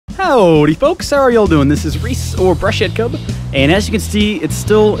Howdy folks, how are y'all doing? This is Rees, or Brushhead Cub, and as you can see, it's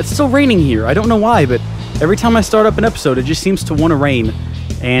still raining here. I don't know why, but every time I start up an episode, it just seems to want to rain.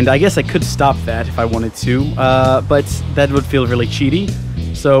 And I guess I could stop that if I wanted to, but that would feel really cheaty,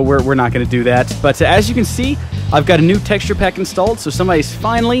 so we're not going to do that. But as you can see, I've got a new texture pack installed, so somebody's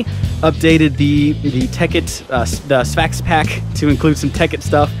finally updated the Tekkit, the SoundFX pack to include some Tekkit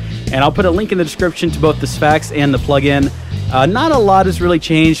stuff, and I'll put a link in the description to both the SoundFX and the plugin. Not a lot has really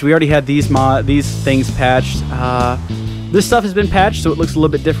changed. We already had these things patched. This stuff has been patched, so it looks a little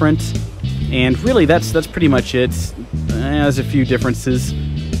bit different. And really, that's pretty much it. There's a few differences,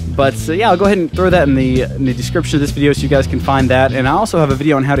 but yeah, I'll go ahead and throw that in the description of this video so you guys can find that. And I also have a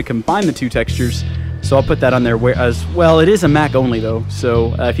video on how to combine the two textures, so I'll put that on there as well. It is a Mac only though,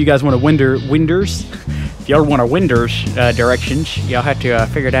 so if you guys want to if y'all want a directions, you'll have to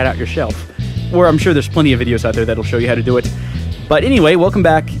figure that out yourself. Or I'm sure there's plenty of videos out there that'll show you how to do it. But anyway, welcome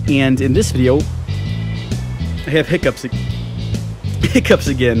back, and in this video, I have hiccups again.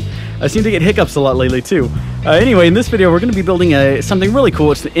 I seem to get hiccups a lot lately too. Anyway, in this video, we're going to be building something really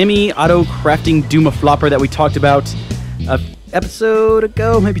cool. It's the ME Auto Crafting Dooma Flopper that we talked about an episode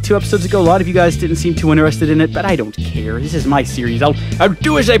ago, maybe 2 episodes ago. A lot of you guys didn't seem too interested in it, but I don't care. This is my series. I'll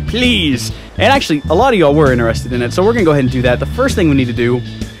do as I please. And actually, a lot of y'all were interested in it, so we're going to go ahead and do that. The first thing we need to do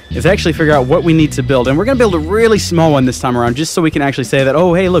is actually figure out what we need to build. And we're going to build a really small one this time around, just so we can actually say that,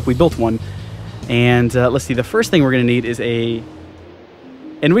 oh, hey, look, we built one. And let's see, the first thing we're going to need is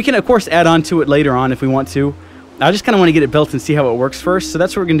and we can, of course, add on to it later on if we want to. I just kind of want to get it built and see how it works first. So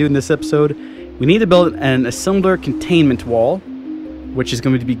that's what we're going to do in this episode. We need to build an assembler containment wall, which is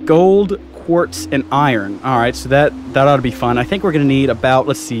going to be gold, quartz, and iron. All right, so that ought to be fun. I think we're going to need about,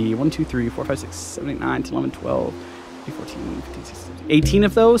 let's see, 1, 2, 3, 4, 5, 6, 7, 8, 9, 10, 11, 12, 14, 15, 16, 18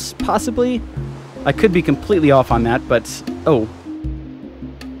 of those, possibly. I could be completely off on that, but oh,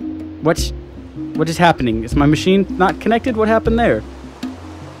 what is happening? Is my machine not connected? What happened there?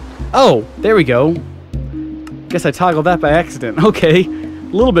 Oh, there we go. Guess I toggled that by accident. Okay, a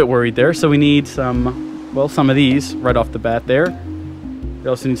little bit worried there. So we need some of these right off the bat there. We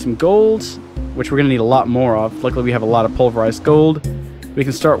also need some gold, which we're gonna need a lot more of. Luckily, we have a lot of pulverized gold we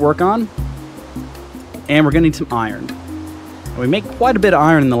can start work on, and we're gonna need some iron. We made quite a bit of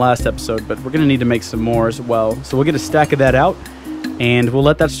iron in the last episode, but we're going to need to make some more as well. So we'll get a stack of that out, and we'll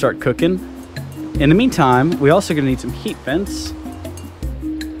let that start cooking. In the meantime, we're also going to need some heat vents,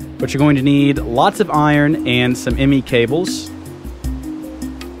 but you're going to need lots of iron and some ME cables.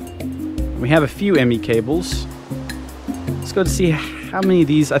 We have a few ME cables. Let's go to see how many of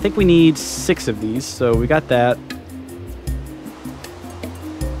these. I think we need 6 of these, so we got that.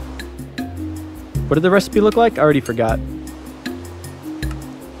 What did the recipe look like? I already forgot.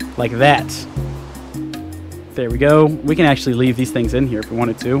 Like that. There we go. We can actually leave these things in here if we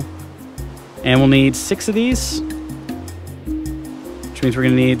wanted to. And we'll need 6 of these, which means we're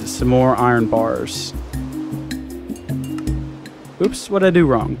going to need some more iron bars. Oops, what did I do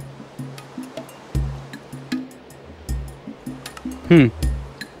wrong? I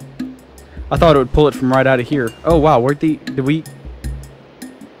thought it would pull it from right out of here. Oh wow, did we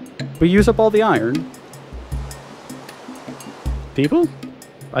use up all the iron? People?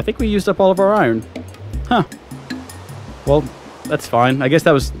 I think we used up all of our iron. Huh. Well, that's fine. I guess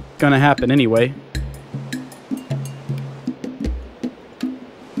that was gonna happen anyway.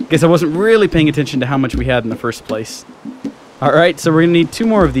 Guess I wasn't really paying attention to how much we had in the first place. Alright, so we're gonna need 2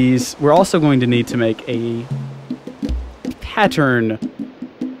 more of these. We're also going to need to make a pattern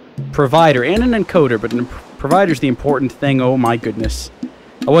provider and an encoder, but a provider's the important thing. Oh my goodness.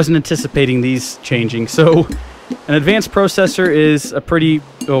 I wasn't anticipating these changing, so an advanced processor is a pretty...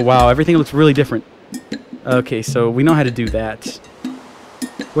 Oh, wow. Everything looks really different. Okay, so we know how to do that.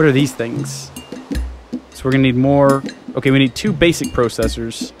 What are these things? So we're going to need more... Okay, we need 2 basic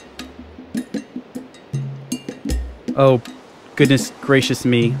processors. Oh, goodness gracious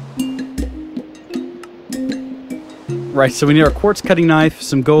me. Right, so we need our quartz cutting knife,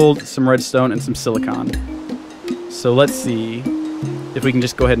 some gold, some redstone, and some silicon. So let's see if we can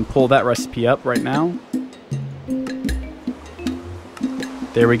just go ahead and pull that recipe up right now.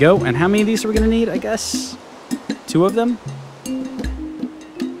 There we go. And how many of these are we going to need, I guess? 2 of them?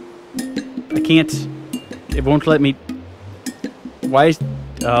 I can't... It won't let me... Why is...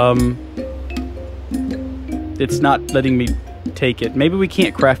 It's not letting me take it. Maybe we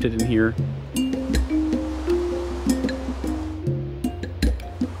can't craft it in here.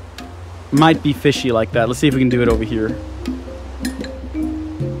 Might be fishy like that. Let's see if we can do it over here.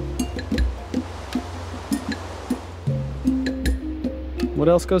 What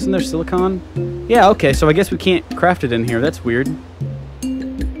else goes in there? Silicon? Yeah, okay, so I guess we can't craft it in here. That's weird.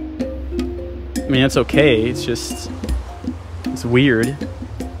 mean, it's okay. It's just... it's weird.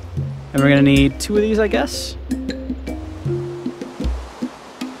 And we're gonna need 2 of these, I guess?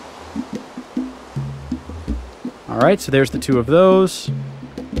 Alright, so there's the 2 of those.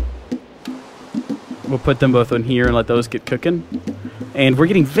 We'll put them both in here and let those get cooking. And we're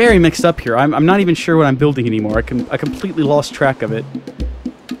getting very mixed up here. I'm not even sure what I'm building anymore. I completely lost track of it.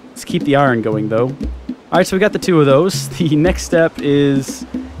 Let's keep the iron going, though. Alright, so we got the 2 of those. The next step is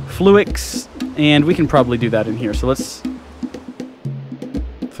fluix, and we can probably do that in here. So let's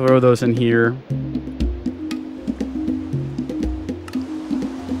throw those in here.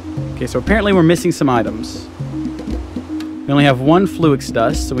 Okay, so apparently we're missing some items. We only have 1 fluix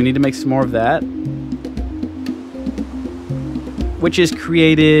dust, so we need to make some more of that. Which is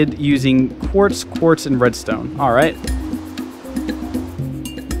created using quartz, and redstone. Alright.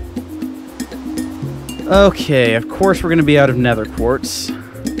 Okay, of course we're going to be out of nether quartz.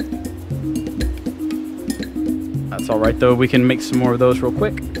 That's alright though, we can make some more of those real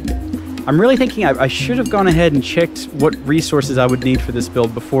quick. I'm really thinking I should have gone ahead and checked what resources I would need for this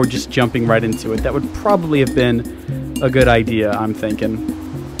build before just jumping right into it. That would probably have been a good idea, I'm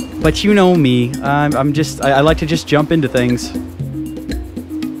thinking. But you know me, I like to just jump into things.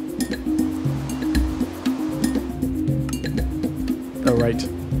 Alright.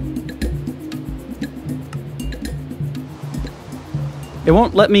 It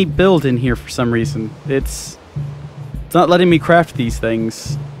won't let me build in here for some reason. It's not letting me craft these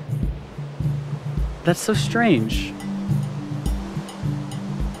things. That's so strange.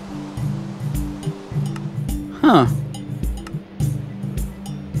 Huh.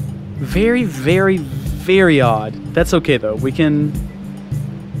 Very, very, very odd. That's okay though. We can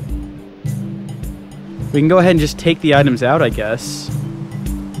go ahead and just take the items out, I guess.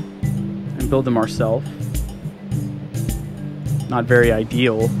 And build them ourselves. Not very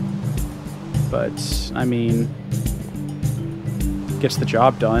ideal. But, I mean, gets the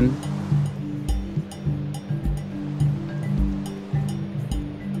job done.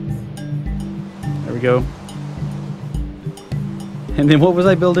 There we go. And then what was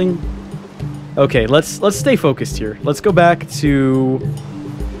I building? Okay, let's stay focused here. Let's go back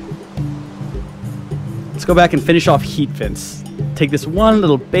and finish off heat vents. Take this one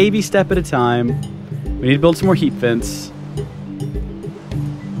little baby step at a time. We need to build some more heat vents.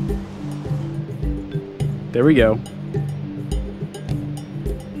 There we go.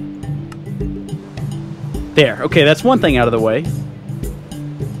 There. Okay, that's one thing out of the way.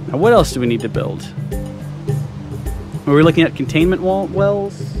 Now, what else do we need to build? Were we looking at containment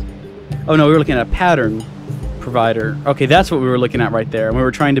wells? Oh, no, we were looking at a pattern provider. Okay, that's what we were looking at right there. And we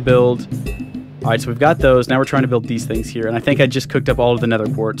were trying to build... Alright, so we've got those. Now we're trying to build these things here. And I think I just cooked up all of the nether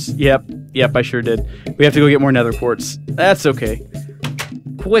quartz. Yep, I sure did. We have to go get more nether quartz. That's okay.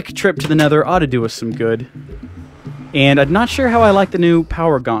 Quick trip to the nether ought to do us some good. And I'm not sure how I like the new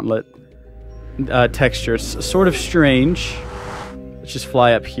power gauntlet texture. It's sort of strange. Let's just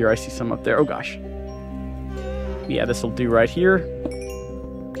fly up here. I see some up there. Oh gosh. Yeah, this will do right here.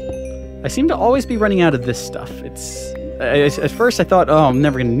 I seem to always be running out of this stuff. At first I thought, oh, I'm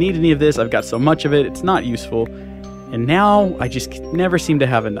never going to need any of this. I've got so much of it. It's not useful. And now I just never seem to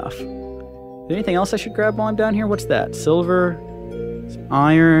have enough. Is there anything else I should grab while I'm down here? What's that? Silver? Some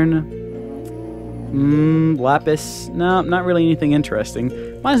iron? Lapis? No, not really anything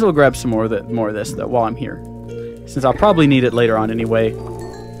interesting. Might as well grab some more of this though while I'm here. Since I'll probably need it later on anyway.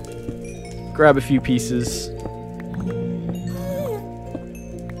 Grab a few pieces.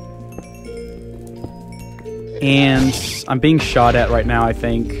 And I'm being shot at right now, I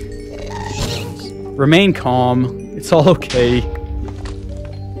think. Remain calm. It's all okay.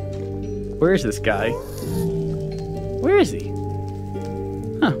 Where is this guy? Where is he?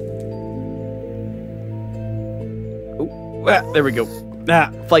 Huh. Oh, there we go.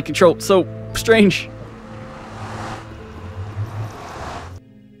 Flight control. So strange.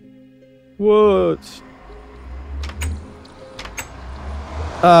 What?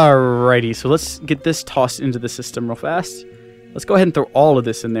 Alrighty, so let's get this tossed into the system real fast. Let's go ahead and throw all of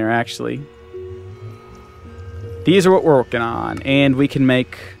this in there, actually. These are what we're working on, and we can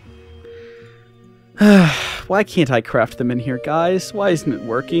make... Why can't I craft them in here, guys? Why isn't it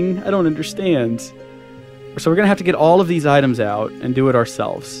working? I don't understand. So we're going to have to get all of these items out and do it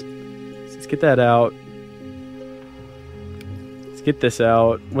ourselves. So let's get that out. Let's get this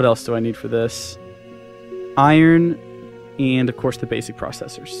out. What else do I need for this? Iron... and, of course, the basic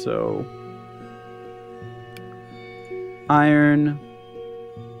processors. So, iron.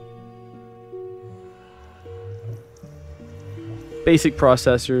 Basic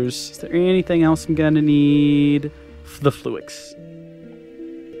processors. Is there anything else I'm going to need? The fluix.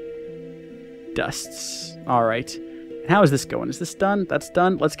 dusts. All right. How is this going? Is this done? That's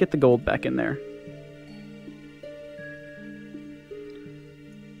done. Let's get the gold back in there.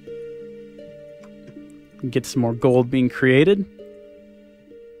 Get some more gold being created.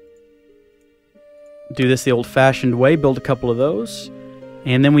 Do this the old-fashioned way. Build a couple of those.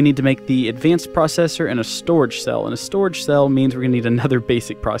 And then we need to make the advanced processor and a storage cell. And a storage cell means we're going to need another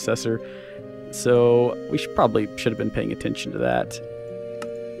basic processor. So we should have been paying attention to that.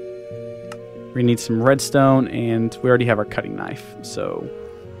 We need some redstone, and we already have our cutting knife. So,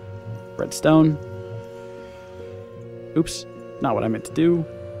 redstone. Oops, not what I meant to do.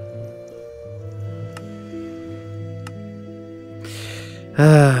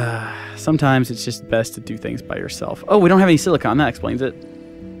 Sometimes it's just best to do things by yourself. Oh, we don't have any silicon. That explains it.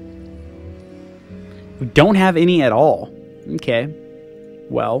 We don't have any at all. Okay.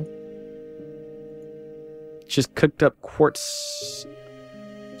 Well. Just cooked up quartz.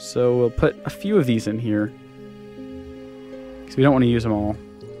 So we'll put a few of these in here. Because we don't want to use them all.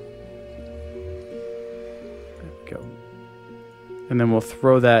 There we go. And then we'll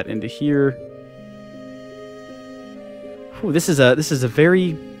throw that into here. Ooh, this is a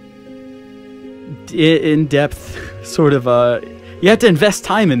very in-depth sort of you have to invest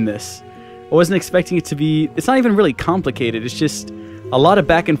time in this. I wasn't expecting it to be. It's not even really complicated. It's just a lot of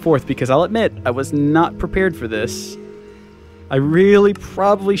back and forth because I'll admit I was not prepared for this. I really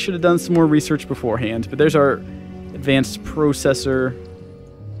probably should have done some more research beforehand. But there's our advanced processor.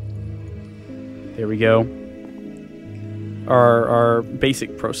 There we go. Our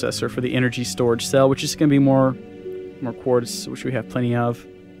basic processor for the energy storage cell, which is going to be more quartz, which we have plenty of.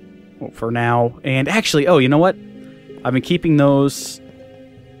 Well, for now. And actually, oh, you know what? I've been keeping those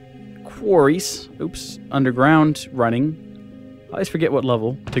quarries, underground running. I always forget what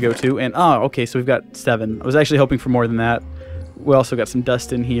level to go to. And, oh, okay, so we've got 7. I was actually hoping for more than that. We also got some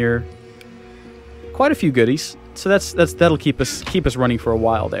dust in here. Quite a few goodies. So that'll keep us running for a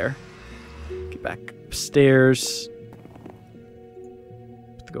while there. Get back upstairs.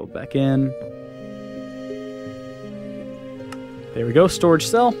 Put the gold back in. There we go, storage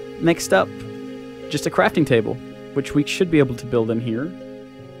cell. Next up, just a crafting table, which we should be able to build in here.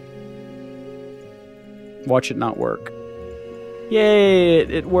 Watch it not work. Yay,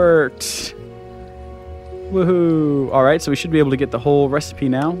 it worked. Woohoo. Alright, so we should be able to get the whole recipe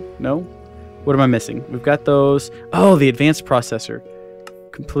now. No? What am I missing? We've got those. Oh, the advanced processor.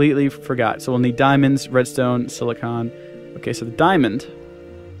 Completely forgot. So we'll need diamonds, redstone, silicon. Okay, so the diamond,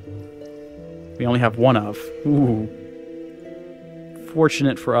 we only have one of. Ooh.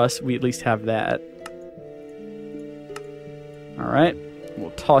 Fortunate for us, we at least have that. Alright,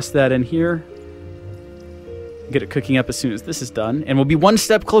 we'll toss that in here. Get it cooking up as soon as this is done. And we'll be one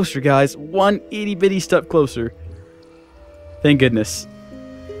step closer, guys. One itty-bitty step closer. Thank goodness.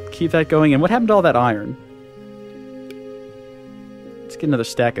 Keep that going. And what happened to all that iron? Let's get another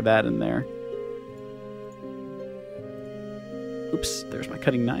stack of that in there. Oops, there's my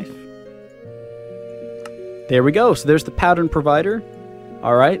cutting knife. There we go. So there's the pattern provider.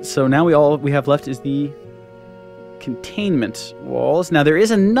 Alright, so now all we have left is the containment walls. Now there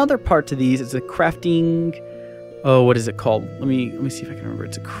is another part to these. It's a crafting... Oh, what is it called? Let me see if I can remember.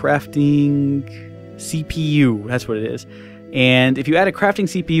 It's a crafting CPU. That's what it is. And if you add a crafting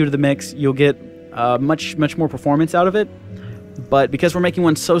CPU to the mix, you'll get much more performance out of it. But because we're making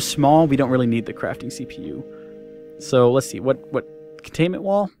one so small, we don't really need the crafting CPU. So let's see. What containment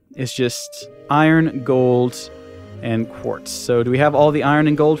wall is just iron, gold, and quartz. So do we have all the iron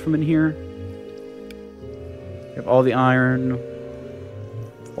and gold from in here? We have all the iron,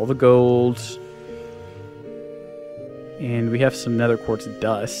 all the gold, and we have some nether quartz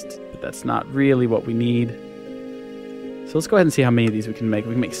dust, but that's not really what we need. So let's go ahead and see how many of these we can make.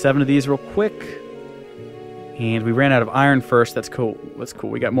 We can make 7 of these real quick. And we ran out of iron first. That's cool. That's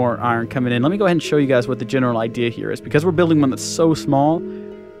cool. We got more iron coming in. Let me go ahead and show you guys what the general idea here is. Because we're building one that's so small,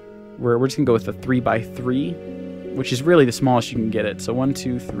 we're just going to go with a 3x3, which is really the smallest you can get it. So 1,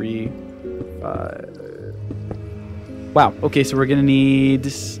 2, 3, 5. Wow. Okay, so we're going to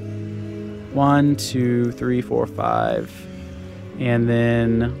need 1, 2, 3, 4, 5. And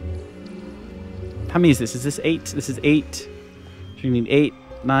then, how many is this? Is this 8? This is 8. So you need 8,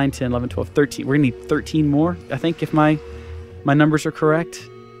 9, 10, 11, 12, 13. We're going to need 13 more, I think, if my numbers are correct.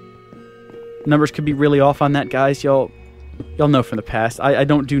 Numbers could be really off on that, guys. Y'all know from the past. I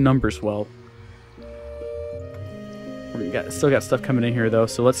don't do numbers well. We still got stuff coming in here, though,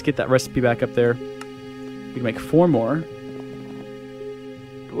 so let's get that recipe back up there. We can make 4 more.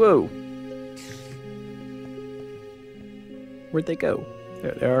 Whoa. Where'd they go?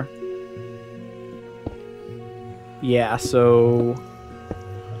 There they are. Yeah, so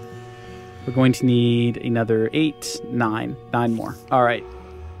We're going to need another 8, 9. 9 more. Alright.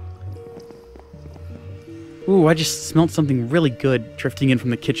 Ooh, I just smelled something really good drifting in from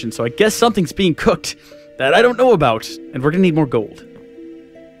the kitchen, so I guess something's being cooked that I don't know about. And we're gonna need more gold.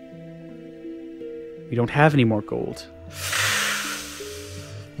 We don't have any more gold.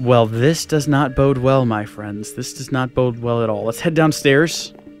 Well, this does not bode well, my friends. This does not bode well at all. Let's head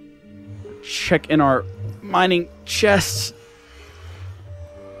downstairs. Check in our mining chests.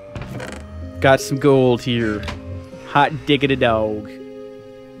 Got some gold here. Hot diggity dog.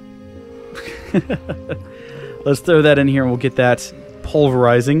 Let's throw that in here and we'll get that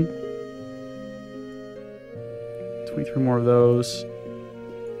pulverizing. 23 more of those.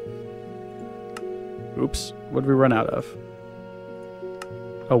 Oops. What did we run out of?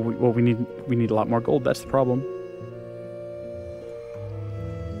 Oh, we need a lot more gold. That's the problem.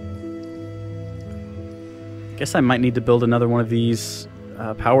 Guess I might need to build another one of these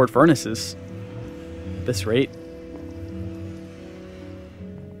powered furnaces. At this rate.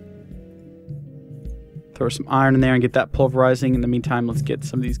 Throw some iron in there and get that pulverizing. In the meantime, let's get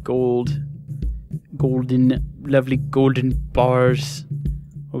some of these lovely golden bars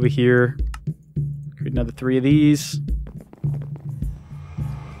over here. Create another 3 of these.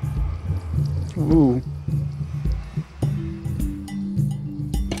 Ooh.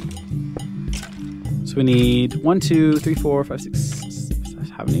 So we need 1, 2, 3, 4, 5, 6.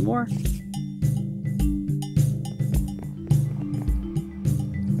 How many more?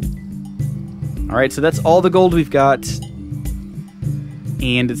 Alright, so that's all the gold we've got.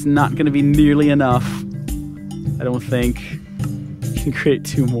 And it's not going to be nearly enough. I don't think. We can create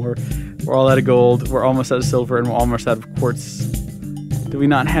 2 more. We're all out of gold. We're almost out of silver, and we're almost out of quartz. Do we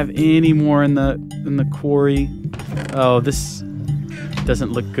not have any more in the quarry? Oh, this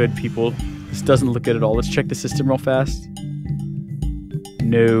doesn't look good, people. This doesn't look good at all. Let's check the system real fast.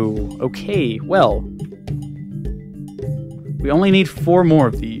 No. Okay, well. We only need 4 more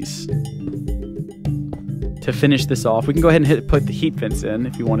of these to finish this off. We can go ahead and put the heat vents in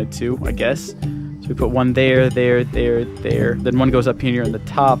if you wanted to, I guess. So we put one there, there, there, there. Then one goes up here on the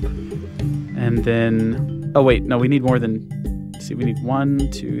top. And then... Oh, wait. No, we need more than... Let's see, we need 1,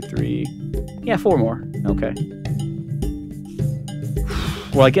 2, 3... Yeah, 4 more. Okay.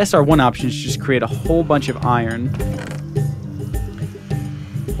 Well, I guess our one option is just create a whole bunch of iron.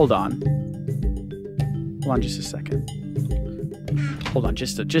 Hold on. Hold on just a second. Hold on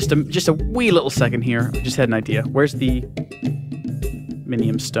just a wee little second here. I just had an idea. Where's the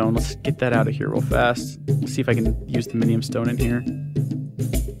minium stone? Let's get that out of here real fast. Let's see if I can use the minium stone in here.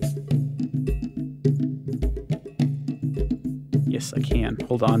 Yes, I can.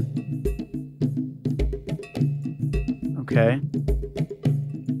 Hold on. Okay.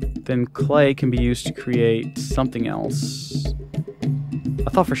 Then clay can be used to create something else. I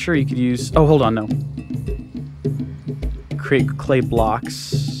thought for sure you could use... Oh, hold on, no. Create clay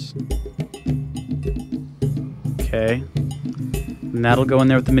blocks. Okay. And that'll go in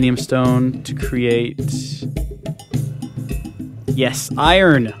there with the minium stone to create... Yes,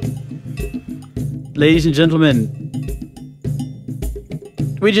 iron! Ladies and gentlemen,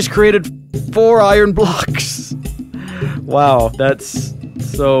 we just created 4 iron blocks! Wow, that's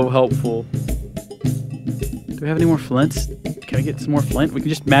so helpful. Do we have any more flints? Can I get some more flint? We can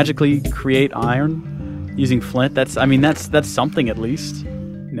just magically create iron using flint. That's something at least.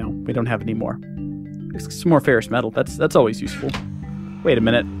 No, we don't have any more. Some more ferrous metal. That's always useful. Wait a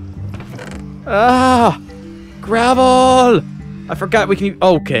minute. Ah! Gravel! I forgot we can...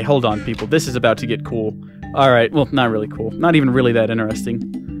 Okay, hold on, people. This is about to get cool. Alright, well, not really cool. Not even really that interesting.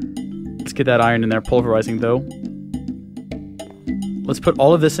 Let's get that iron in there, pulverizing, though. Let's put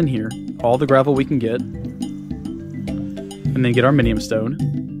all of this in here. All the gravel we can get. And then get our minium stone.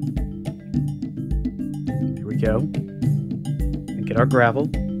 Here we go. And get our gravel.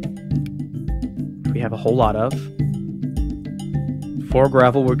 We have a whole lot of. 4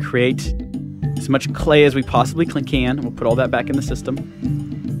 gravel will create as much clay as we possibly can. We'll put all that back in the system.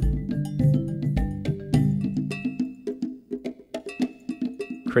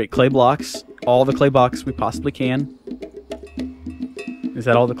 Create clay blocks. All the clay blocks we possibly can. Is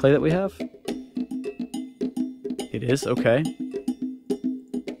that all the clay that we have? It is? Okay.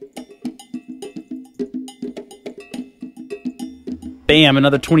 Bam!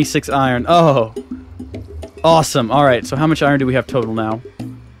 Another 26 iron. Oh! Awesome. Alright, so how much iron do we have total now?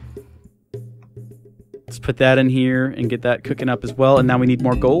 Let's put that in here and get that cooking up as well. And now we need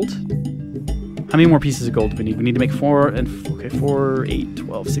more gold. How many more pieces of gold do we need? We need to make 4 and... Okay, 4, 8,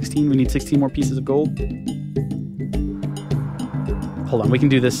 12, 16. We need 16 more pieces of gold. Hold on, we can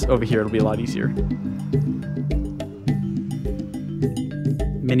do this over here. It'll be a lot easier.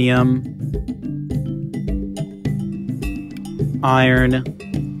 Minium. Iron.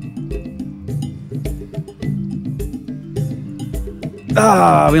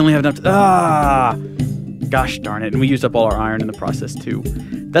 Ah, we only have enough. Gosh darn it! And we used up all our iron in the process too.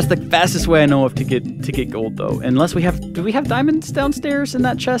 That's the fastest way I know of to get gold though. Unless we have, do we have diamonds downstairs in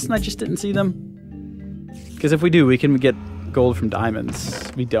that chest and I just didn't see them? Because if we do, we can get gold from diamonds.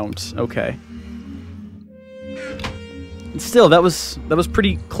 We don't. Okay. Still, that was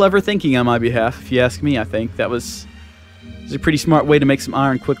pretty clever thinking on my behalf, if you ask me. I think that was a pretty smart way to make some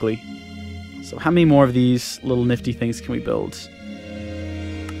iron quickly. So how many more of these little nifty things can we build?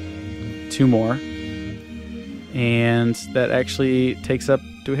 2 more. And that actually takes up...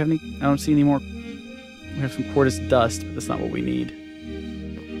 Do we have any... I don't see any more... We have some quartz dust, but that's not what we need.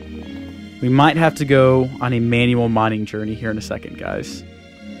 We might have to go on a manual mining journey here in a second, guys.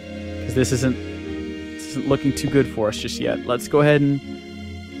 Because this isn't looking too good for us just yet. Let's go ahead and...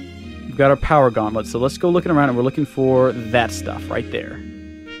 We've got our power gauntlet, so let's go looking around and we're looking for that stuff right there.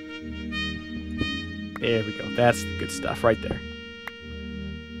 There we go. That's the good stuff right there.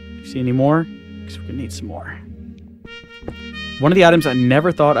 Do you see any more? Because we're going to need some more. One of the items I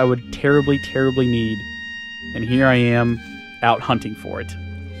never thought I would terribly, terribly need. And here I am out hunting for it.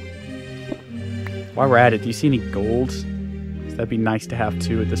 While we're at it, do you see any gold? That'd be nice to have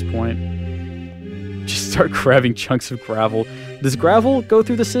too at this point. Just start grabbing chunks of gravel. Does gravel go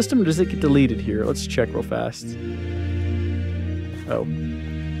through the system or does it get deleted here? Let's check real fast. Oh.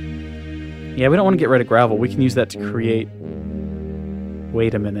 Yeah, we don't want to get rid of gravel. We can use that to create...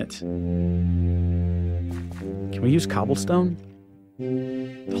 Wait a minute. Can we use cobblestone?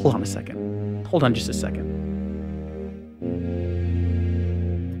 Hold on a second. Hold on just a second.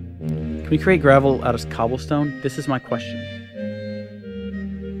 Can we create gravel out of cobblestone? This is my question.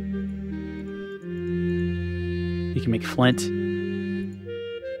 You can make flint.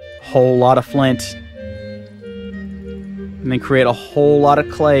 A whole lot of flint. And then create a whole lot of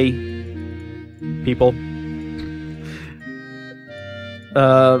clay. People.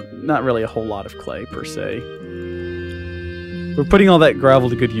 Not really a whole lot of clay, per se. We're putting all that gravel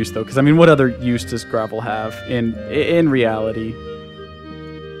to good use, though, because, I mean, what other use does gravel have in reality?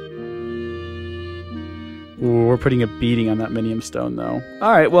 Ooh, we're putting a beating on that minium stone, though.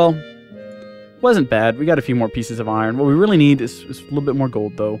 Alright, well, wasn't bad. We got a few more pieces of iron. What we really need is a little bit more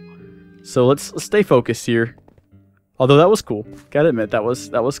gold, though. So let's stay focused here. Although that was cool. Gotta admit, that was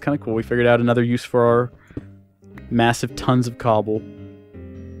kind of cool. We figured out another use for our massive tons of cobble.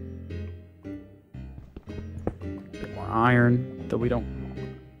 Iron, though we don't...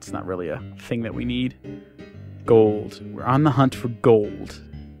 It's not really a thing that we need. Gold. We're on the hunt for gold.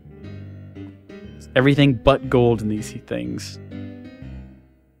 It's everything but gold in these things.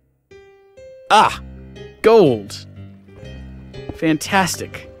 Ah! Gold!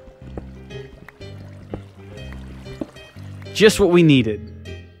 Fantastic. Just what we needed.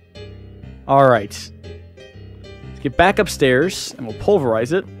 Alright. Let's get back upstairs, and we'll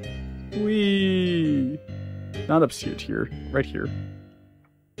pulverize it. Whee! Not upstairs here. Right here.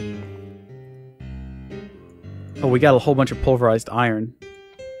 Oh, we got a whole bunch of pulverized iron.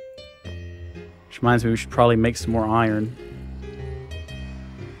 Which reminds me we should probably make some more iron.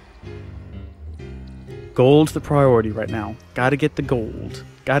 Gold's the priority right now. Gotta get the gold.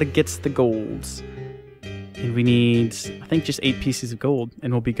 Gotta get the golds. And we need, I think, just 8 pieces of gold,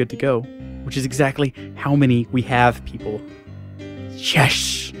 and we'll be good to go. Which is exactly how many we have, people.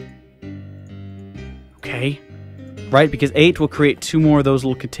 Yes! Okay. Right, because 8 will create 2 more of those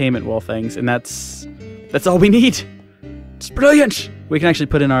little containment well things, and that's all we need. It's brilliant. We can actually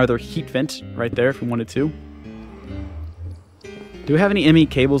put in our other heat vent right there if we wanted to. Do we have any ME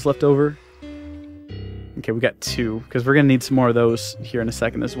cables left over? Okay, we got 2, because we're gonna need some more of those here in a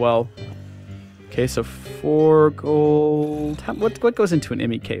second as well. Okay, so 4 gold. What goes into an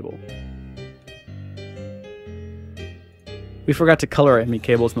ME cable? We forgot to color our ME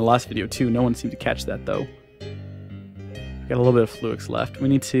cables in the last video too. No one seemed to catch that though. Got a little bit of fluix left. We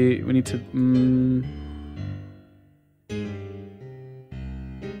need to.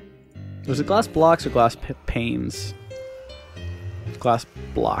 Was it glass blocks or glass panes? Glass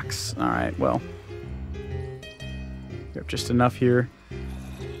blocks. All right. Well, we have just enough here.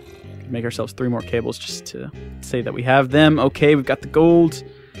 Make ourselves 3 more cables just to say that we have them. Okay, we've got the gold,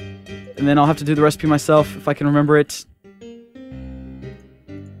 and then I'll have to do the recipe myself if I can remember it.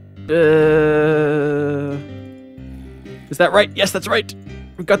 Is that right? Yes, that's right.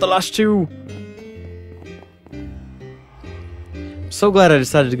 We've got the last 2. I'm so glad I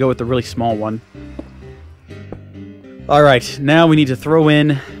decided to go with the really small one. Alright, now we need to throw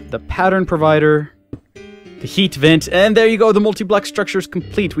in the pattern provider, the heat vent, and there you go, the multi-block structure is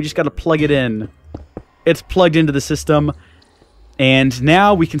complete. We just got to plug it in. It's plugged into the system. And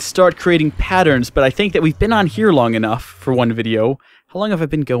now we can start creating patterns, but I think that we've been on here long enough for one video. How long have I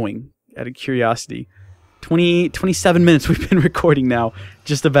been going, out of curiosity? 27 minutes we've been recording now,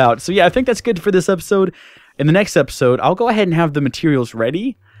 just about. So yeah, I think that's good for this episode. In the next episode, I'll go ahead and have the materials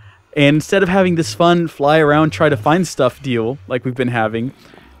ready. And instead of having this fun fly around, try to find stuff deal like we've been having,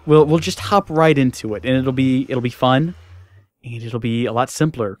 we'll just hop right into it, and it'll be fun, and it'll be a lot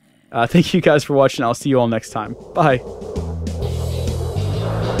simpler. Thank you guys for watching. I'll see you all next time. Bye.